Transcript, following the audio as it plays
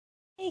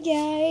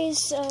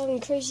Guys,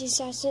 Crazy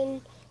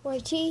Assassin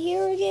YT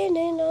here again,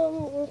 and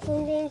we're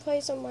going to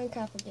play some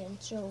Minecraft again,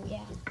 so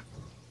yeah.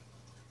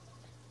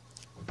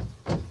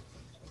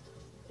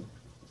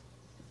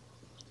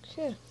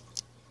 Okay.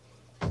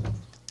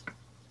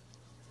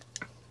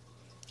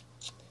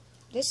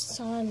 This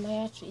time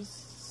I actually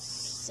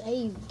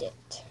saved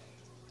it.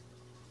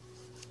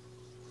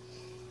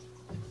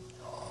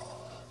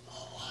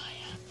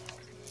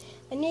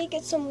 I need to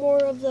get some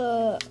more of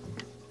the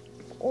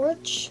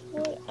orch.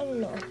 What? I don't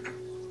know.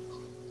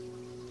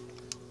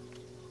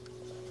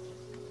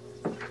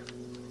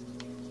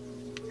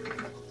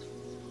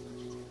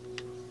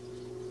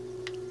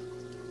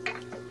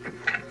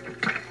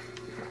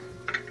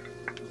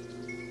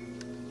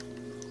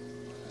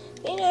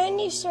 And I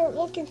need to start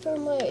looking for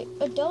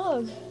a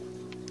dog.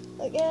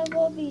 Like I have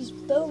all these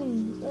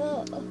bones.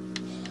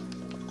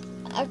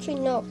 Actually,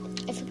 no.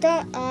 I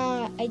forgot.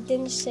 I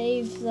didn't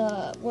save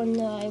the when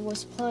I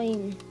was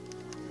playing.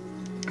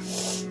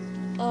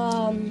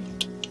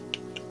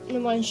 The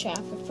mine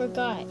shaft. I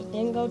forgot. I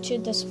didn't go to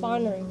the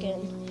spawner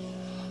again.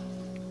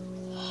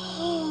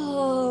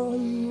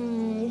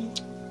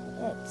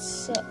 That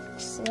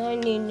sucks. Now I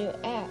need a new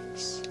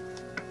axe.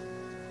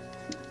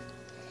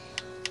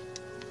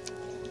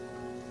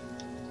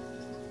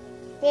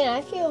 Man,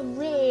 I feel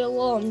really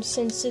alone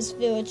since this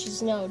village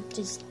is now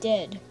just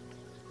dead.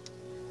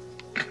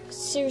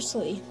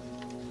 Seriously.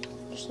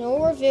 There's no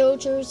more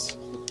villagers.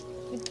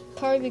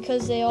 Probably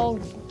because they all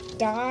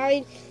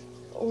died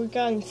or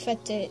got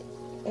infected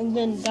and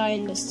then died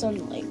in the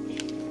sunlight.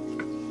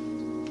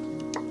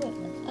 But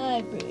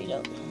I really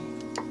don't.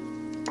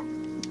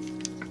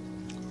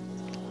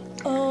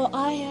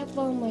 I have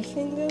on my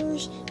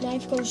fingers.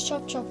 Knife goes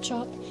chop, chop,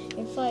 chop.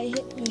 If I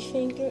hit my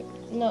finger,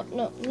 no,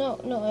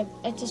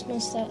 I just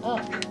messed that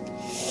up.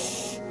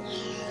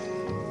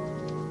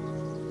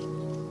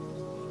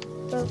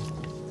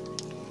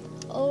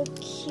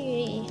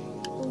 Okay.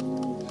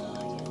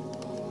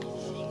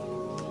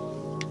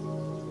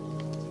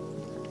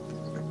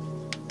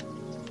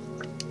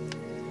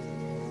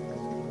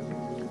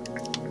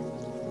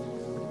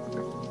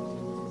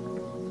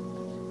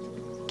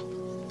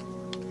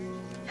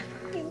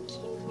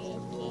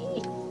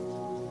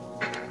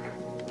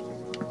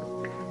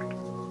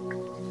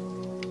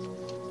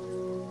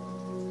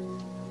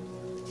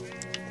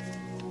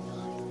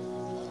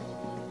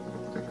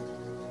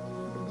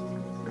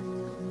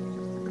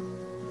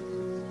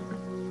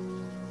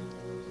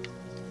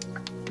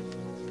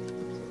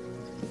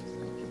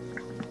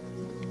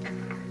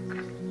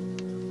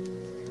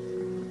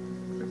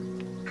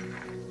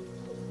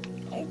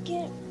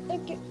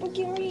 I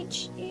can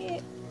reach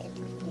it.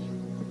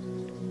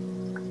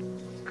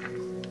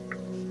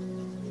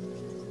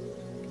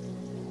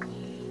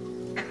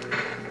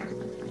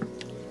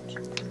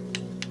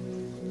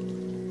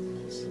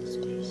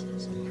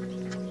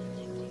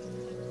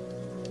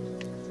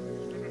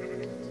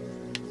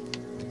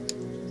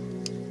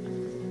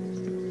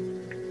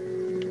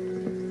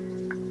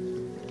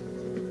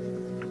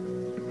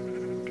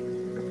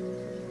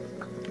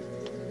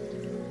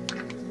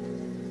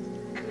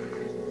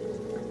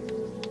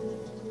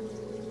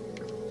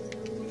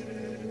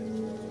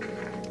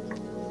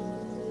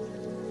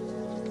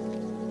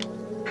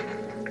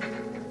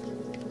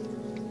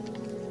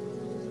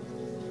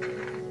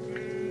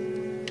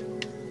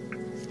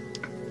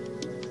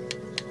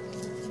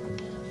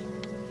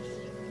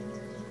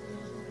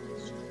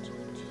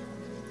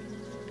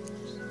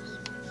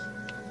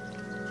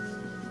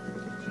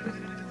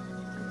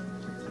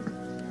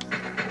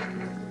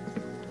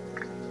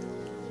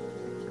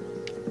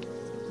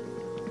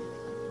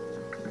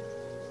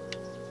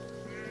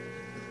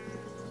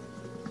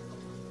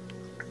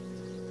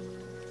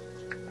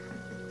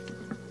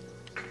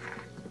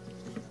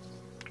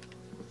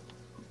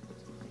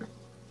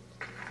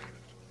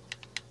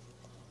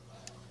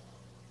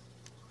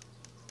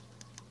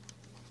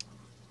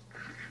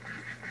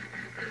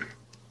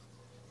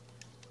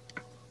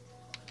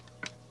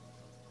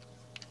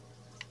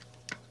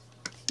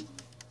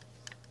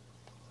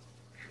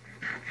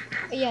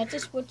 Yeah,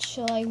 just which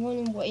I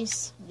wouldn't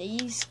waste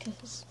these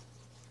because.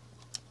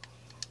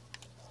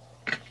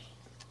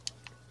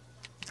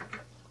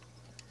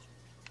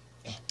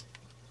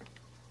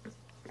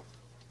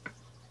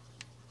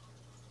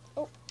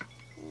 Oh,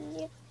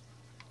 yep.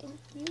 Thank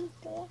you,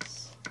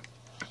 guys.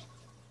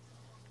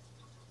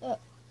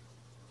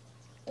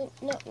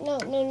 No,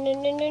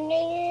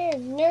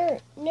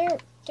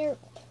 derp.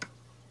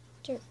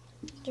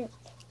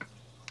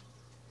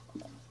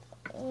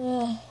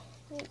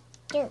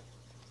 Derp.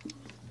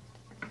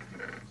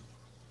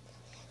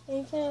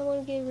 Anything I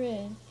want to get rid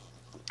of.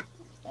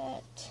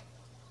 That.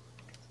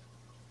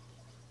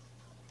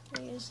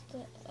 Where's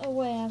the? Oh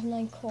wait, I have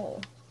 9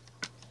 coal.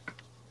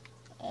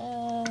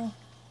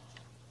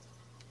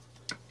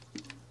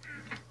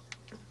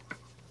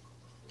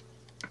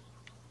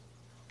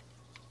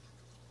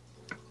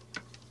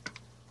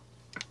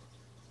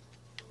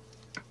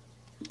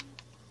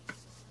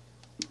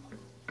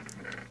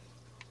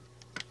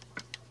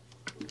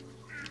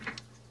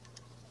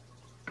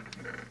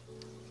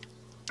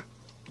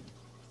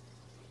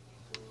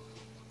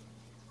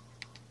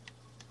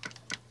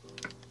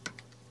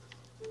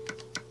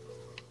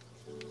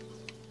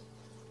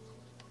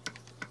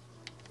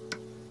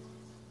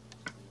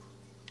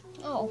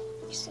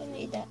 still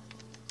need that.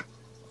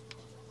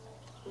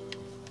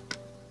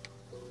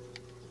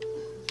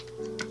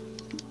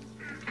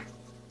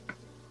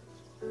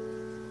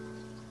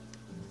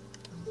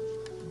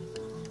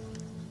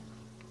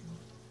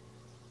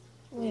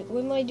 Wait,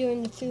 what am I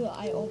doing with the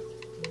aisle?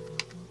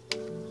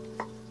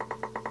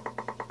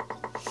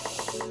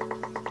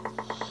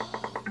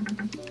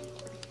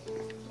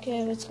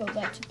 Okay, let's go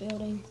back to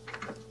building.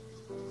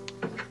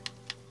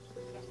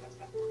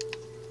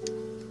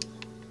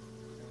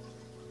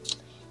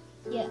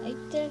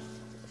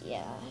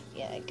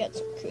 Yeah, I got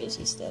some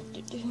crazy stuff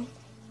to do.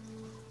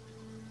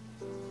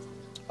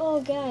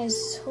 Oh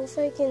guys,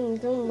 hopefully I can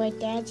go to my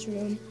dad's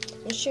room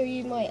and show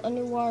you my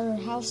underwater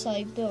house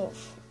I built.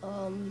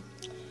 I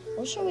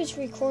wish I was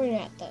recording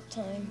at that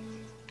time.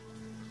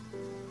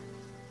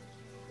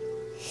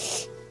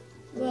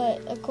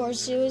 But of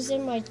course it was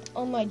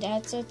on my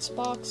dad's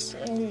Xbox,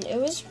 and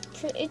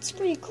it's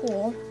pretty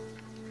cool,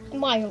 in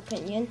my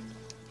opinion.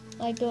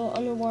 I built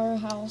underwater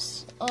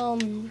house.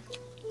 And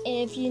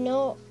if you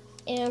know,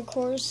 and of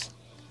course,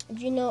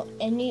 if you know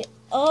any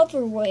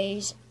other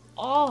ways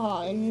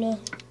on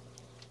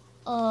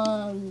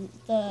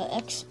the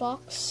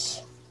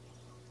Xbox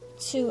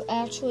to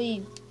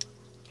actually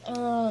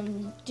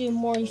do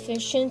more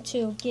efficient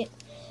to get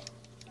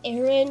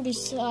air in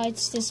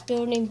besides just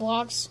building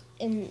blocks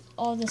in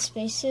all the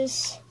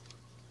spaces,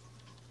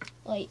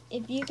 like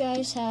if you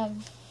guys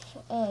have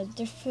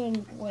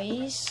different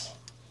ways,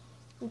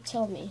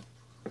 tell me,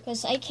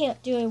 because I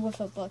can't do it with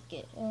a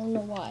bucket. I don't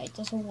know why it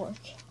doesn't work,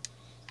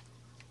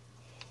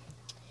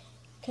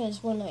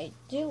 because when I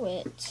do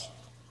it,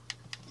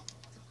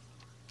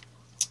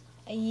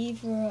 I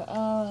either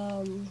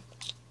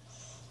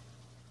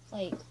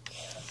like,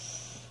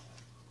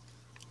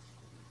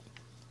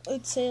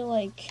 let's say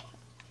like,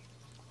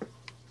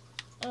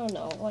 I don't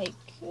know, like,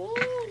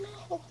 oh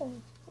no,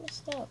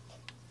 messed up.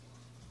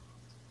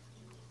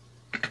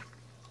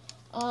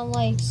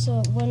 Like,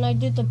 so when I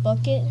do the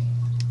bucket,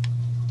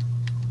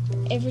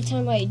 every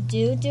time I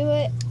do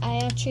it, I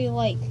actually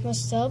like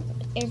messed up.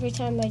 Every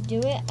time I do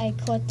it, I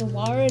collect the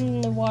water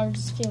and the water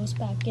just fills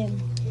back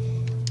in.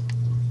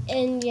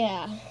 And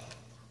yeah.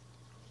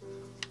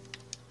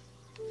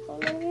 Oh,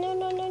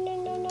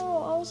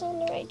 no, I was on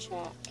the right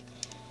track.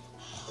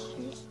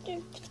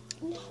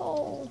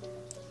 No.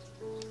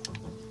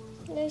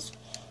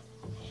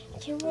 I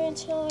can't wait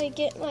until I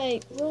get my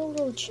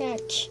railroad track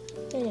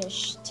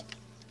finished.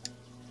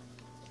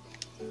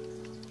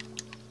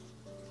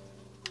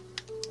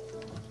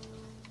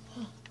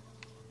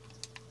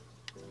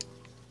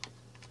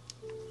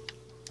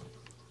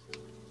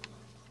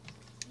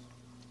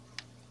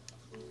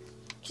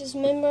 Just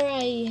remember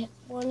I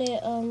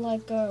wanted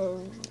like a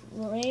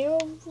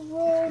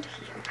railroad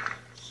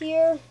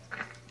here,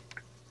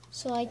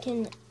 so I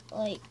can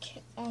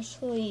like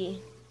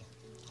actually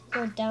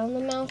go down the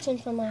mountain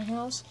from my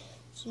house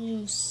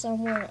to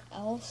somewhere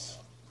else,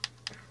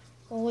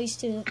 or at least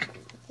to the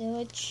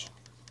village.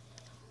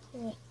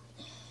 But,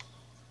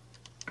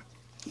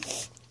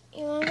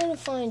 you know, I'm gonna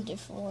find a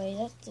different way.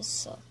 That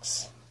just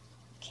sucks.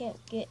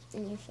 Can't get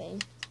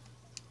anything.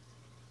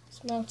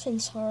 This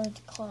mountain's hard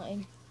to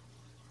climb.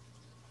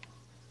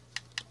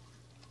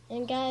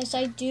 And guys,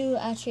 I do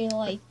actually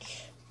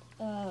like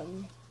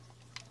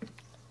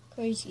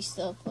crazy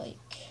stuff, like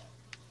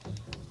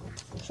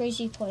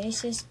crazy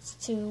places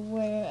to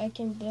where I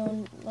can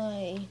build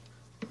my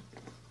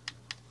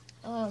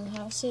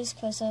houses,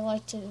 because I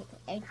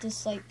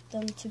just like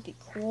them to be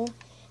cool,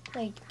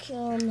 like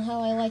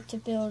how I like to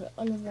build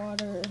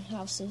underwater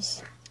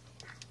houses,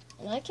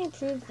 and I can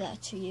prove that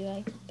to you.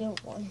 I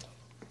built one.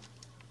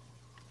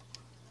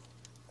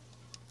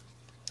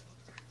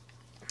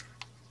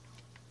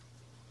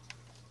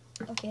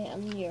 Okay,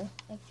 I'm here.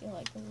 I feel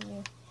like I'm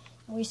here.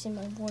 I'm wasting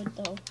my wood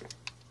though.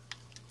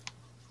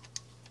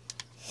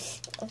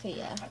 Okay,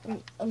 yeah,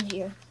 I'm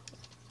here.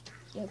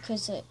 Yeah,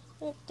 cause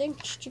oh,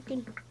 thanks,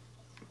 chicken.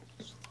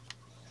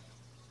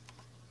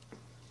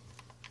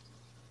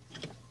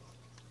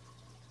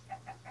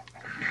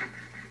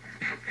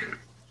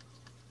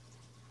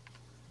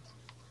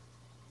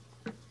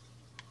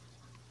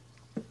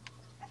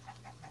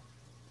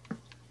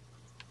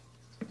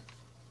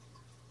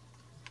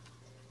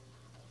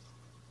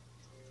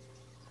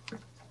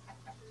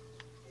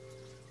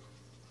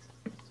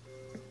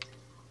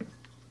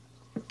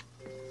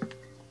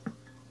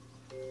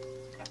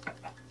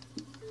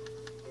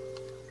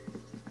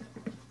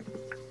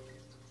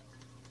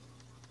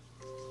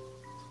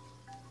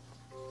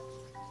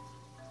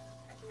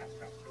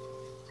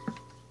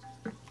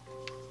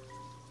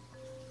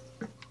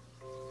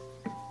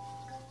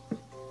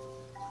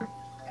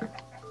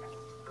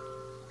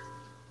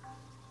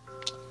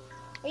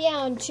 Yeah,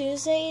 on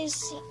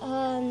Tuesdays,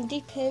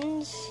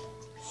 depends.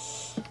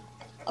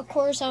 Of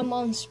course, I'm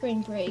on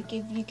spring break,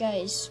 if you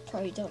guys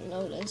probably don't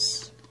know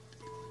this.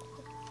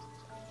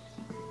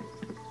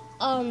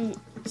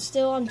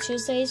 Still on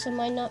Tuesdays, I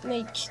might not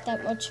make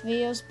that much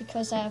videos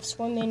because I have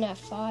swimming at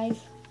 5.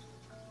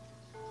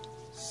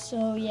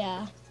 So,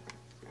 yeah.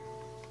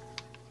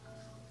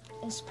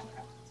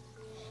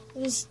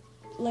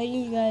 letting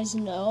you guys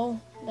know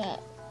that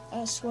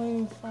I swim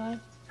in 5.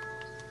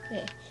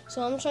 Okay,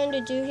 so I'm trying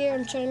to do here,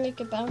 I'm trying to make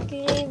a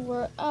balcony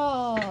where,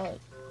 oh,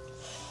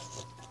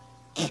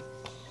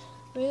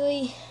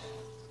 really?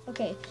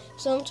 Okay,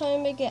 so I'm trying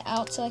to make it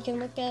out so I can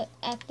look at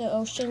the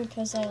ocean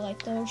because I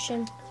like the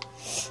ocean.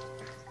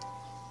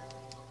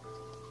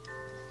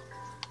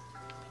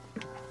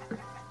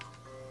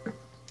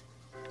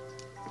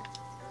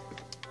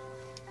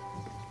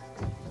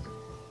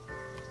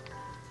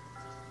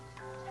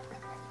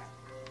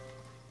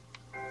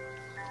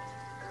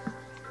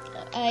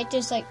 I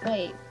just like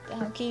my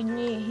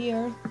balcony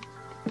here.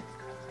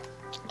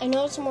 I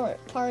know it's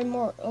probably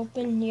more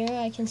open here.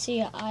 I can see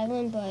an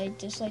island, but I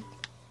just like,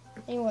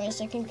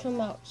 anyways, I can come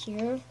out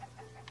here.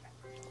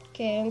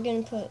 Okay, I'm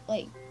gonna put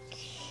like,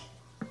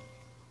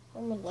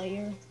 I'm a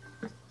layer.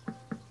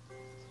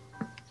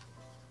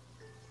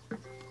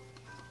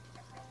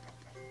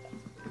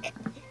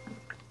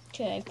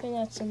 Okay, I think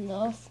that's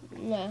enough.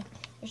 Nah,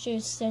 I should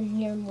extend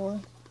here more.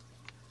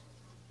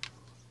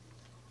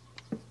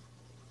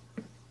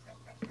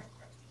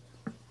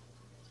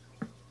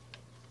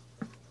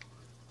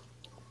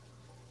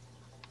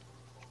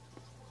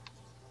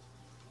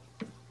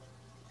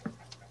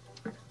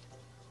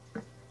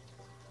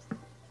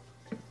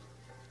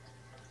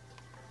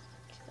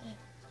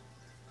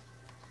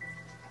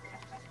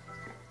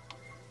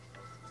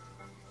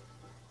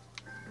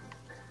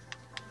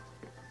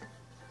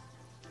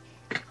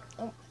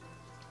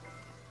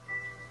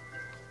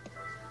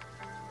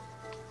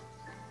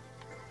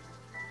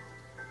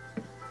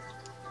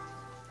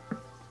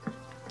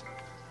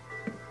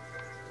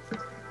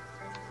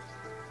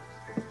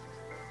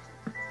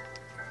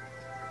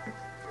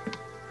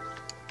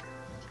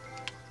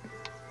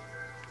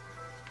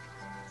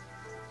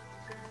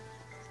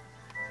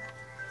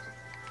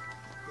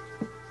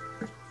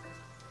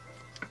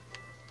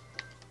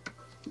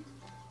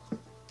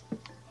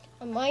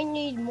 I might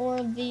need more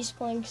of these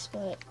planks,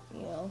 but,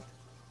 you know.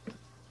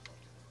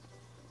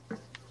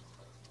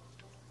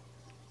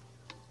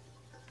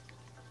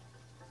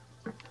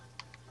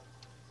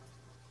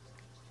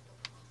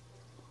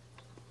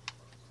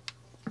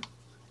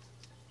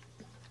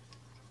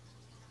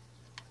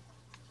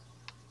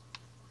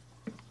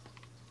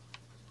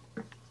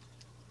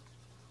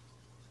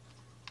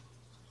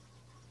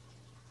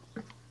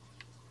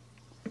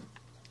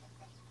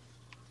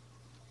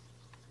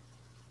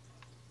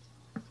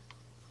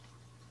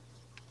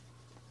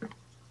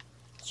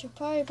 Should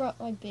probably brought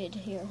my bid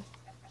here.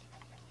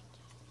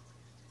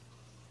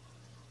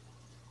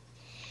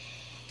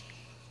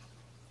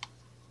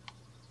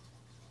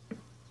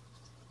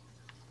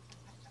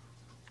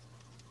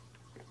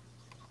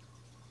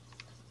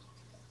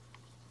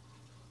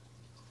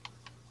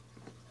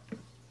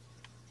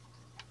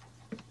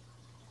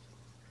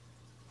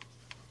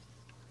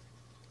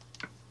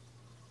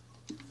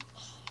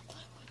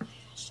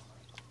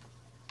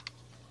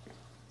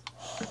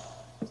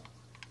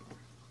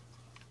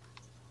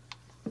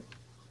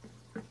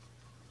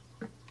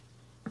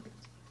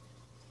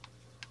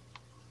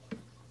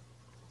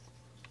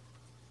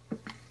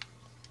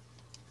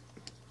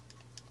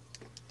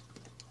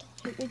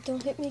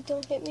 Don't hit me,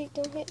 don't hit me,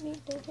 don't hit me,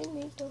 don't hit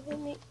me, don't hit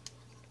me,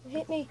 don't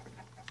hit me.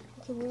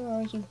 Okay, where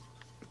are you?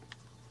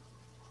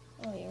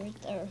 Oh, you're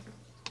right there.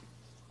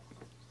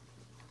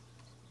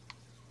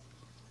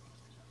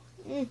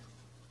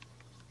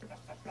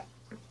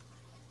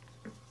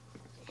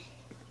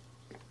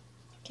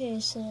 Okay,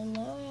 so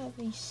now I have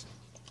these.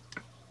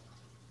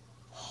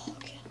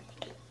 Okay,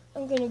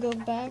 I'm gonna go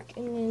back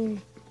and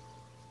then.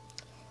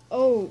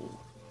 Oh,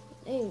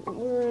 hey,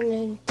 we're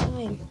running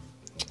time.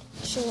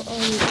 So,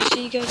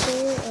 see you guys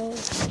later.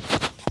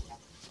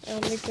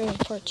 I'll make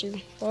a part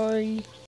 2. Bye.